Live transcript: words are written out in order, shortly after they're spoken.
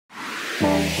Hey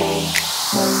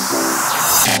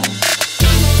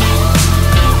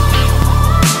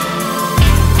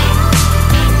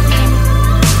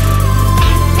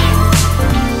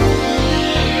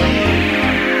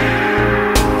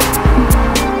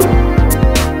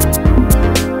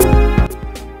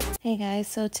guys,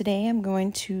 so today I'm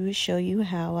going to show you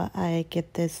how I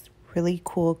get this really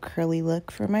cool curly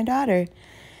look for my daughter.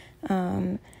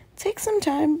 Takes some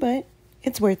time, but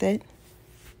it's worth it.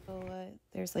 So,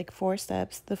 there's like 4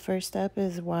 steps. The first step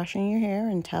is washing your hair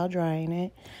and towel drying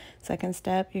it. Second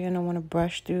step, you're going to want to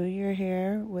brush through your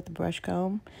hair with a brush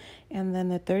comb. And then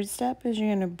the third step is you're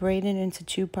going to braid it into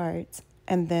 2 parts.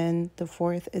 And then the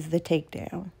fourth is the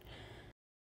takedown.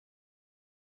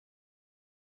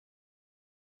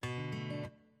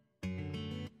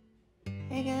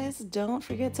 Hey guys, don't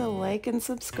forget to like and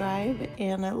subscribe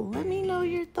and let me know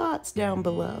your thoughts down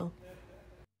below.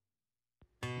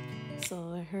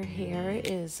 So her hair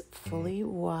is fully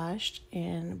washed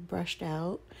and brushed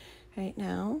out right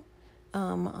now.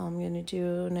 All I'm going to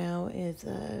do now is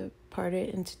part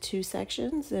it into 2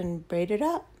 sections and braid it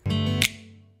up.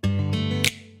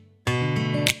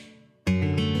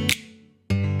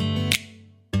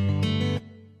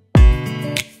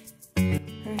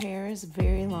 Is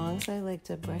very long, so I like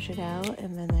to brush it out,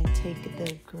 and then I take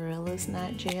the Gorillas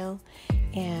Knot gel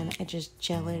and I just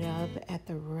gel it up at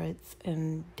the roots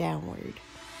and downward.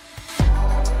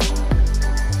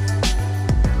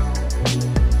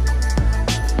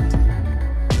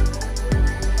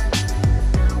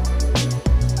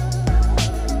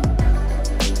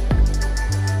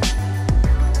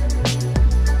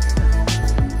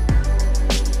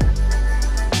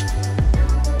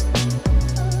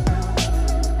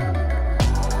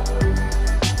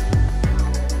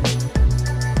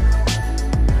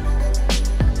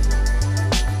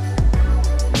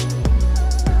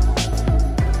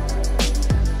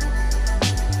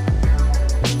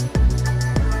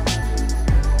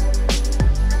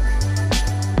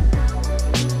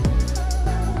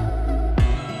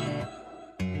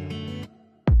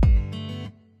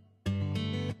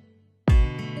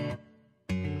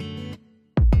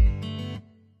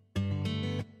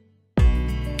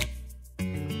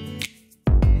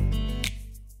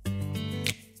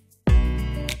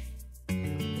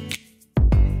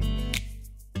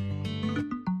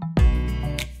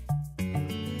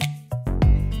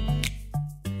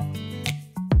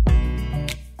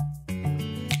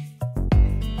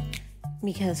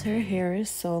 Because her hair is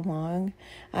so long,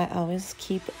 I always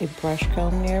keep a brush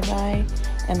comb nearby,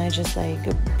 and I just like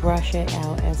brush it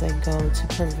out as I go to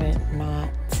prevent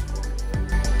knots.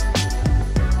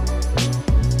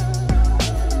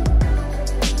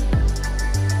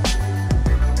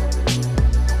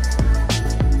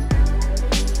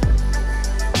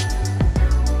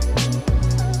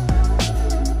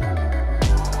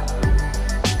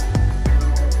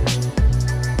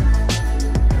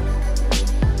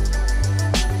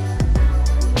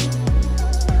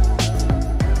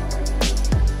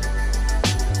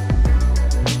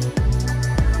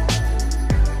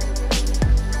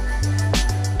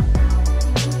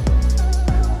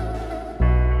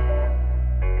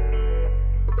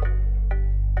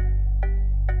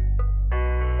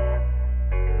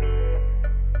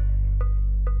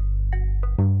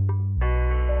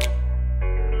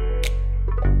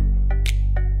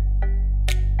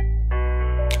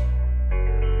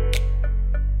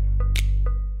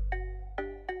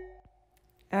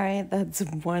 Alright, that's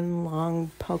one long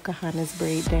Pocahontas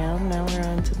braid down. Now we're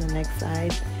on to the next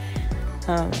side.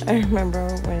 I remember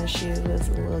when she was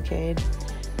a little kid,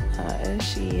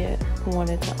 she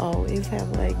wanted to always have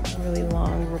like really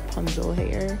long Rapunzel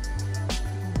hair.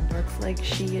 Looks like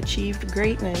she achieved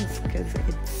greatness because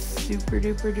it's super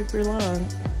duper duper long.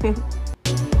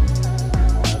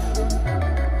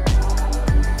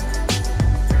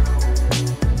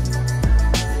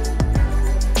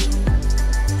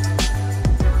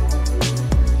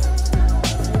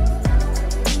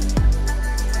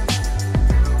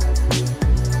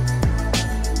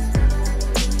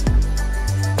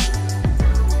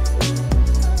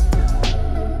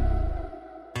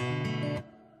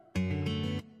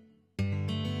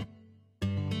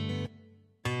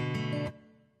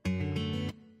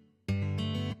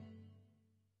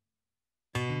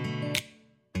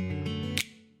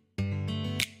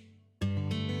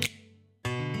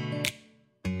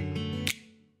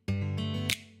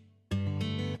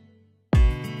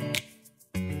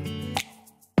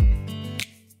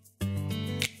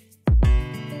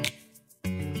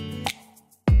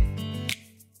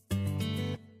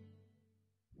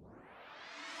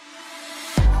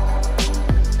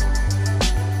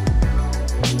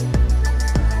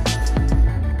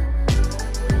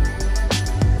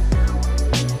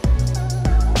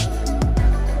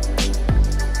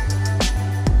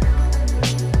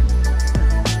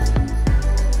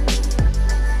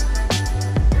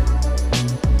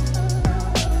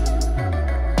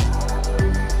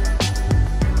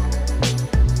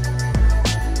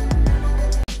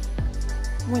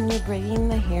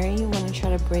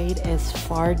 as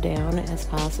far down as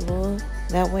possible.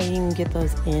 That way you can get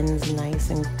those ends nice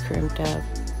and crimped up.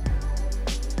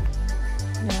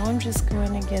 Now I'm just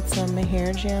going to get some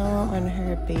hair gel on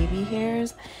her baby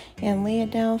hairs and lay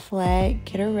it down flat,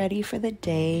 get her ready for the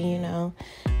day, you know.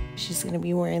 She's going to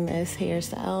be wearing this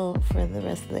hairstyle for the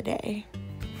rest of the day.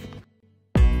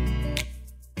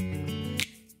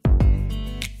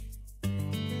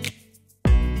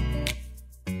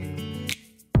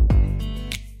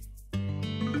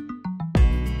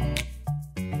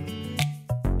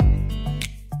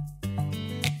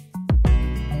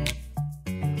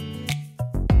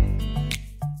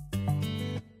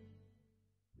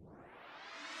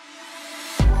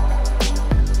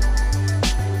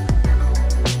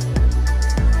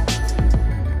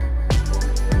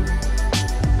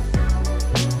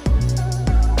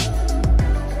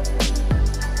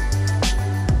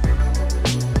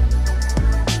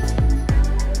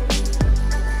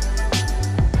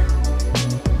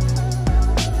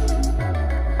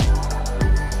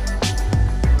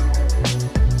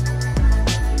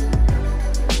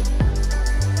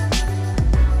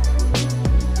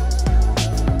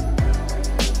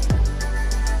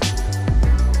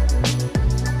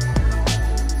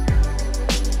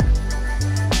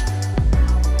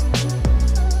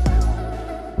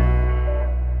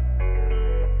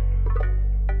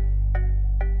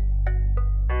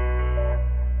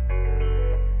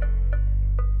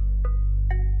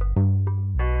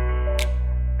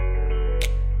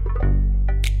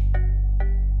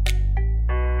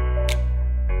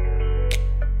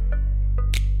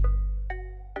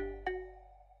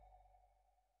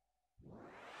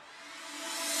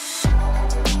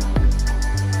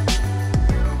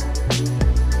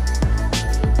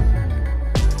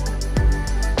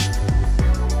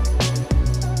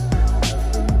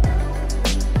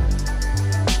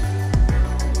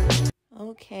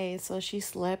 Okay, so she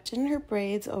slept in her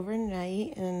braids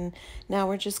overnight, and now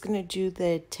we're just going to do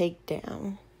the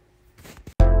takedown.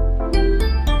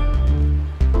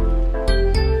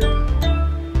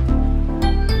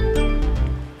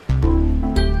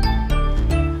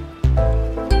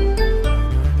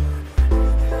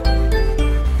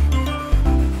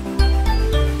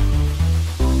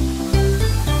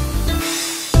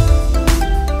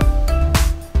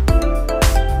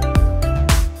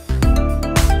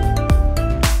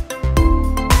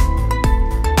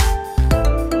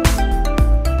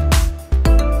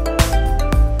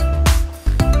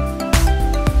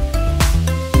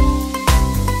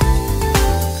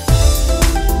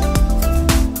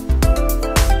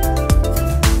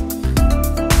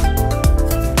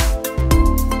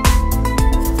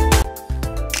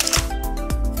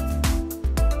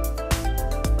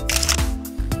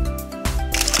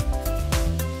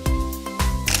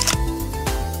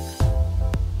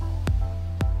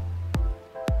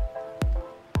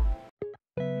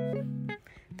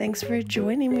 Thanks for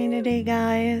joining me today,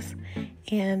 guys.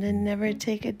 And never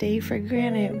take a day for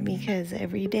granted, because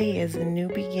every day is a new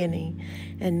beginning,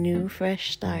 a new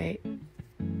fresh start.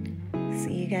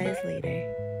 See you guys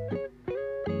later.